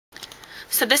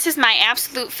So this is my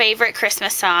absolute favorite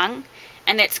Christmas song,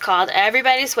 and it's called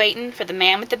Everybody's Waiting for the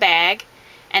Man with the Bag,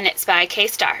 and it's by Kay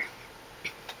Starr.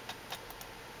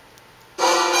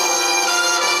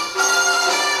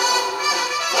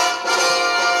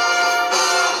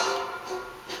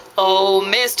 Oh,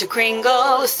 Mr.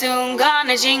 Kringle, soon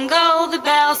gonna jingle the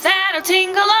bells that'll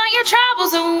tingle all your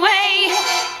troubles away.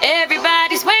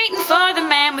 Everybody's waiting for the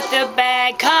man with the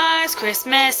bag, 'cause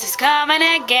Christmas is coming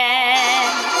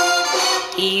again.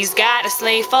 He's got a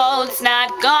sleigh full, it's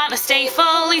not gonna stay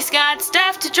full. He's got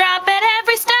stuff to drop at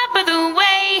every step of the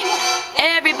way.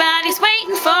 Everybody's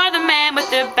waiting for the man with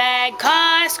the bag,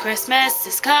 'cause Christmas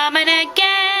is coming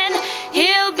again.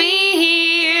 He'll be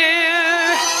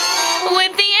here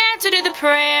with the answer to the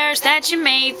prayers that you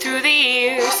made through the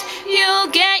years. You'll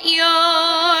get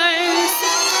yours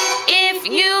if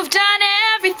you've done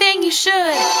everything you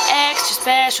should. Extra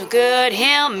special good,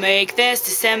 he'll make this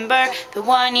December the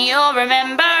one you'll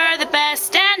remember, the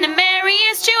best and the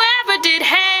merriest you ever did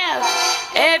have.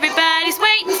 Everybody's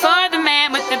waiting for the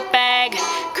man with the bag.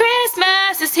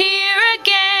 Christmas is here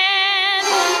again.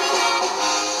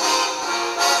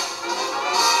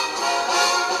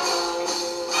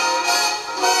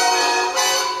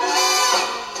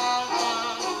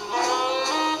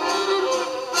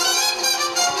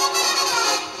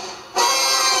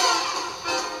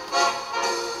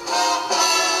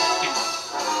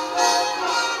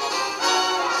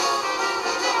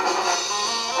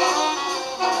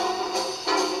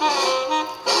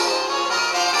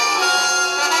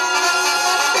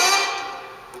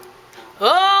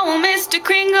 Oh, Mr.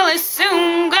 Kringle is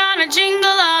soon gonna jingle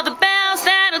all the bells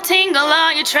that'll tingle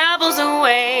all your troubles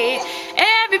away.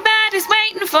 Everybody's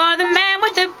waiting for the man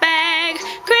with the bag.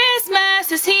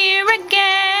 Christmas is here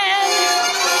again.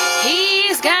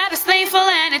 He's got a sleigh full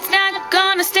and it's not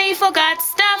gonna stay full. Got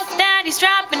stuff that he's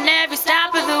dropping every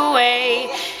stop of the way.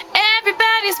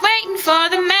 Everybody's waiting for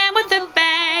the man with the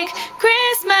bag.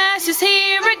 Christmas is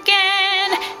here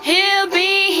again. He'll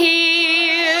be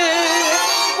here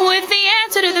with the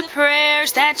answer to the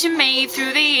prayers that you made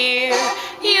through the year.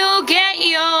 You'll get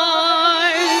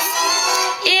yours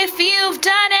if you've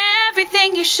done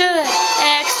everything you should.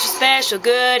 Extra special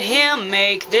good, he'll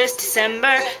make this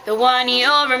December the one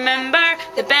you'll remember,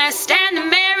 the best and the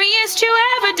merriest you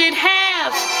ever did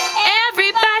have.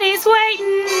 Everybody's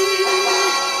waiting,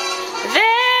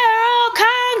 they're all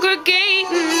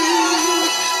congregating,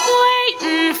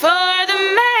 waiting for the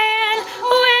man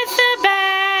with the bag.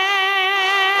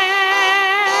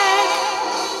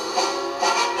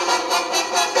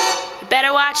 You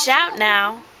better watch out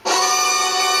now.